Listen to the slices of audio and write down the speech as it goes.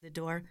the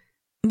door,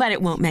 but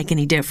it won't make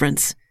any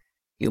difference.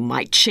 You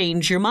might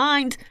change your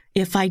mind.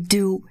 If I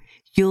do,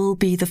 you'll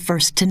be the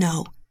first to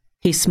know.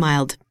 He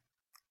smiled.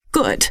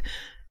 Good.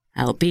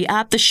 I'll be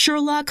at the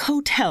Sherlock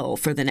Hotel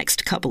for the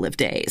next couple of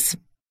days.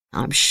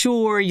 I'm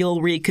sure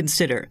you'll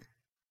reconsider.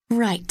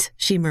 Right,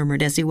 she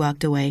murmured as he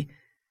walked away.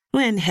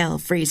 When hell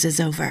freezes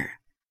over.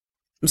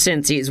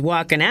 Since he's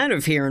walking out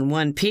of here in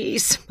one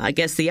piece, I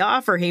guess the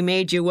offer he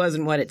made you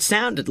wasn't what it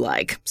sounded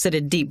like, said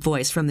a deep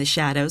voice from the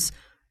shadows.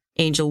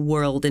 Angel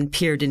whirled and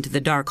peered into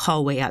the dark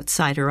hallway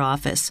outside her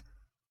office.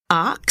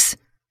 Ox?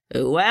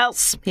 Who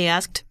else? He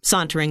asked,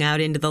 sauntering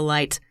out into the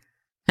light.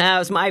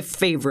 How's my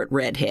favorite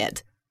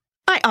redhead?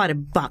 I ought to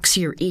box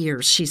your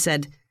ears, she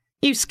said.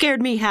 You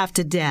scared me half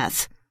to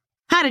death.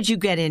 How did you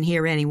get in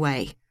here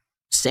anyway?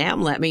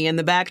 Sam let me in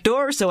the back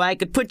door so I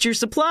could put your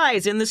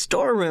supplies in the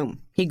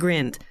storeroom, he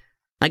grinned.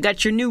 I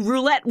got your new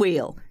roulette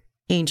wheel.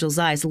 Angel's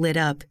eyes lit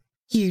up.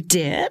 You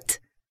did?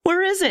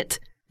 Where is it?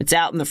 It's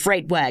out in the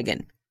freight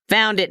wagon.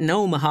 Found it in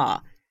Omaha.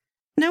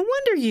 No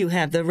wonder you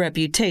have the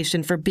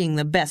reputation for being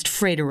the best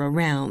freighter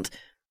around.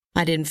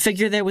 I didn't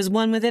figure there was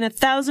one within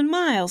 1,000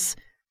 miles.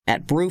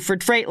 At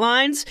Bruford Freight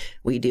Lines,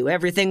 we do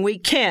everything we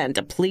can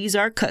to please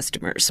our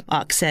customers,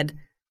 Ock said.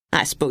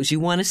 I suppose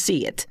you want to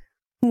see it.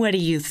 What do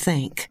you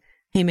think?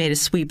 He made a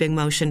sweeping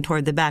motion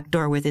toward the back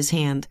door with his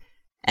hand.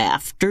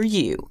 After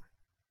you.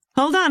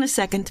 Hold on a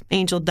second.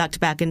 Angel ducked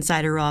back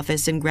inside her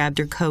office and grabbed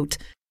her coat.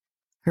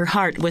 Her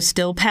heart was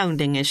still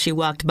pounding as she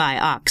walked by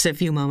Ox a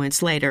few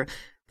moments later,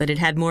 but it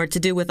had more to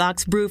do with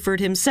Ox Bruford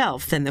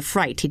himself than the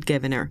fright he'd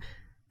given her.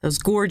 Those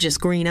gorgeous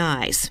green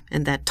eyes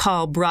and that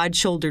tall,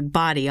 broad-shouldered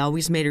body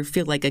always made her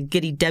feel like a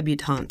giddy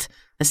debutante,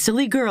 a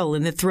silly girl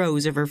in the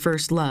throes of her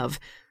first love.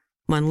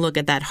 One look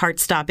at that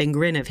heart-stopping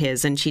grin of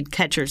his, and she'd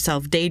catch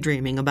herself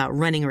daydreaming about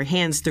running her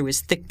hands through his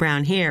thick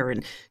brown hair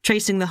and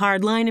tracing the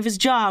hard line of his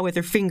jaw with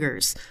her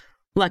fingers.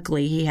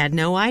 Luckily, he had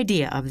no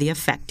idea of the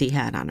effect he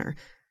had on her.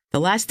 The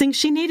last thing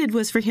she needed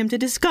was for him to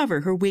discover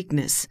her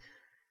weakness.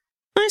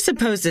 I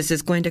suppose this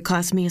is going to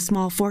cost me a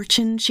small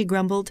fortune, she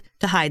grumbled,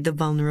 to hide the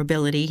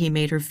vulnerability he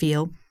made her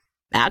feel.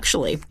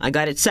 Actually, I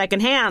got it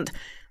secondhand.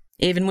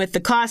 Even with the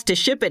cost to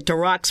ship it to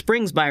Rock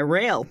Springs by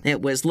rail,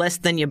 it was less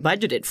than you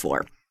budgeted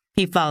for.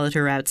 He followed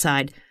her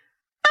outside.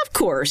 Of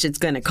course, it's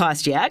going to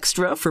cost you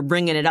extra for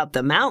bringing it up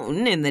the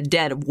mountain in the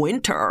dead of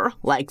winter,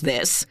 like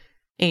this.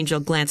 Angel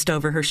glanced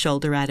over her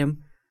shoulder at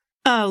him.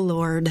 Oh,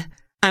 Lord,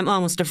 I'm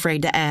almost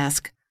afraid to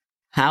ask.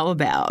 How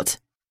about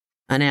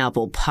an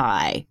apple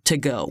pie to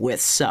go with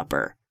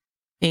supper?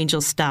 Angel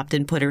stopped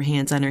and put her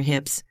hands on her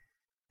hips.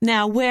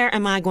 Now, where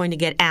am I going to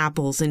get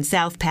apples in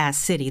South Pass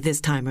City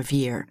this time of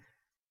year?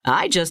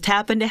 I just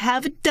happen to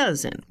have a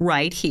dozen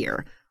right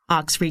here.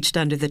 Ox reached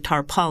under the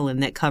tarpaulin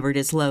that covered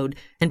his load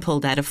and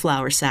pulled out a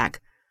flour sack.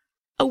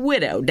 A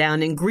widow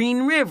down in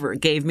Green River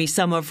gave me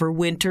some of her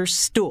winter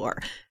store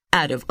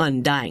out of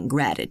undying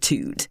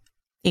gratitude.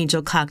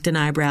 Angel cocked an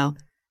eyebrow.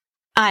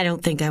 I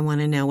don't think I want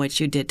to know what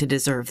you did to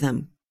deserve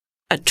them.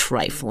 A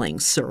trifling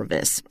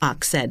service,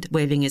 Ox said,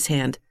 waving his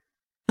hand.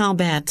 I'll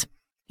bet.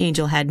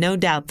 Angel had no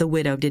doubt the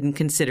widow didn't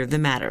consider the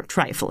matter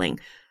trifling.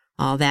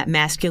 All that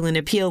masculine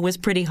appeal was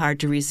pretty hard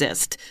to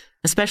resist,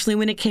 especially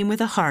when it came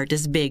with a heart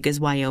as big as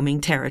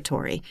Wyoming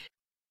territory.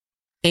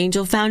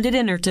 Angel found it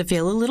in her to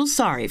feel a little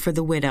sorry for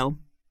the widow.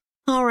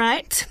 All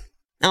right,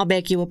 I'll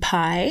bake you a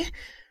pie.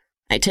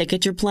 I take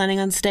it you're planning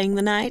on staying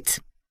the night?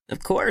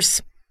 Of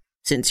course.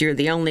 Since you're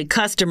the only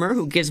customer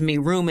who gives me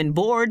room and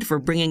board for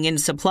bringing in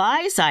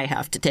supplies, I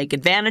have to take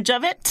advantage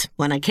of it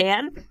when I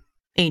can.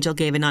 Angel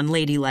gave an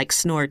unladylike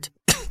snort.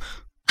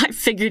 I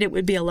figured it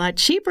would be a lot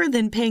cheaper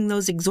than paying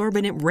those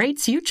exorbitant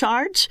rates you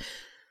charge.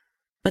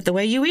 But the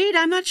way you eat,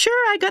 I'm not sure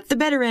I got the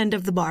better end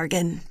of the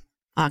bargain.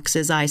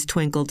 Ox's eyes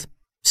twinkled.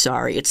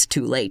 Sorry, it's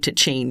too late to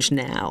change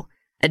now.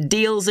 A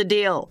deal's a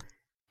deal.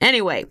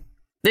 Anyway,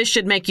 this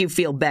should make you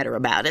feel better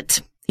about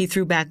it. He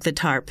threw back the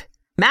tarp.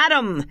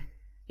 Madam,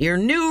 your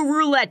new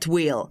roulette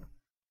wheel.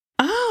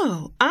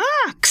 Oh,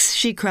 Ox,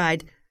 she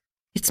cried.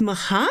 It's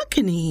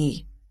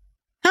mahogany.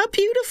 How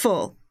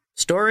beautiful.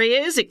 Story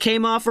is, it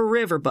came off a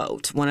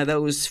riverboat, one of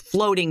those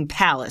floating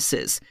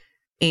palaces.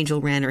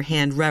 Angel ran her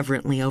hand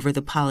reverently over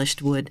the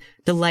polished wood,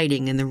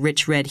 delighting in the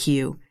rich red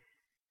hue.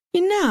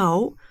 You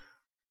know,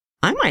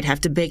 I might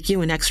have to bake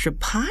you an extra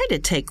pie to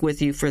take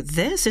with you for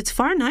this. It's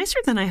far nicer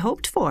than I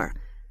hoped for.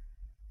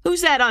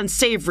 Who's that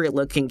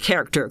unsavory-looking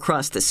character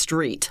across the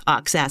street?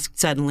 Ox asked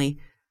suddenly.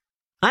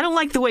 I don't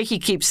like the way he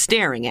keeps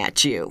staring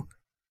at you.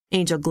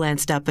 Angel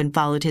glanced up and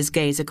followed his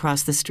gaze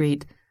across the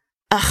street.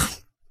 Ugh,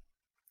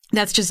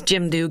 that's just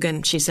Jim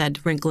Dugan, she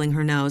said, wrinkling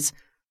her nose.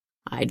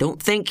 I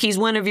don't think he's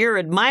one of your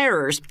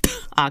admirers,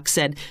 Ox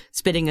said,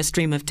 spitting a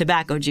stream of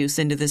tobacco juice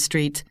into the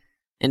street.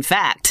 In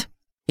fact,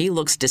 he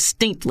looks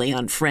distinctly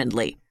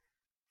unfriendly.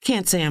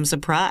 Can't say I'm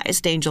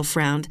surprised, Angel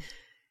frowned.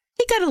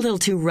 He got a little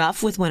too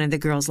rough with one of the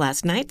girls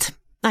last night.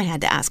 I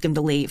had to ask him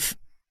to leave.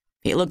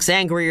 He looks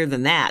angrier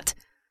than that.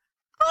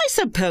 I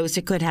suppose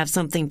it could have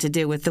something to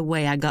do with the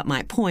way I got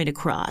my point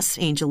across,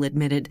 Angel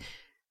admitted.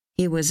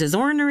 He was as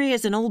ornery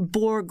as an old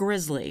boar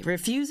grizzly,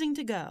 refusing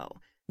to go.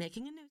 Making a new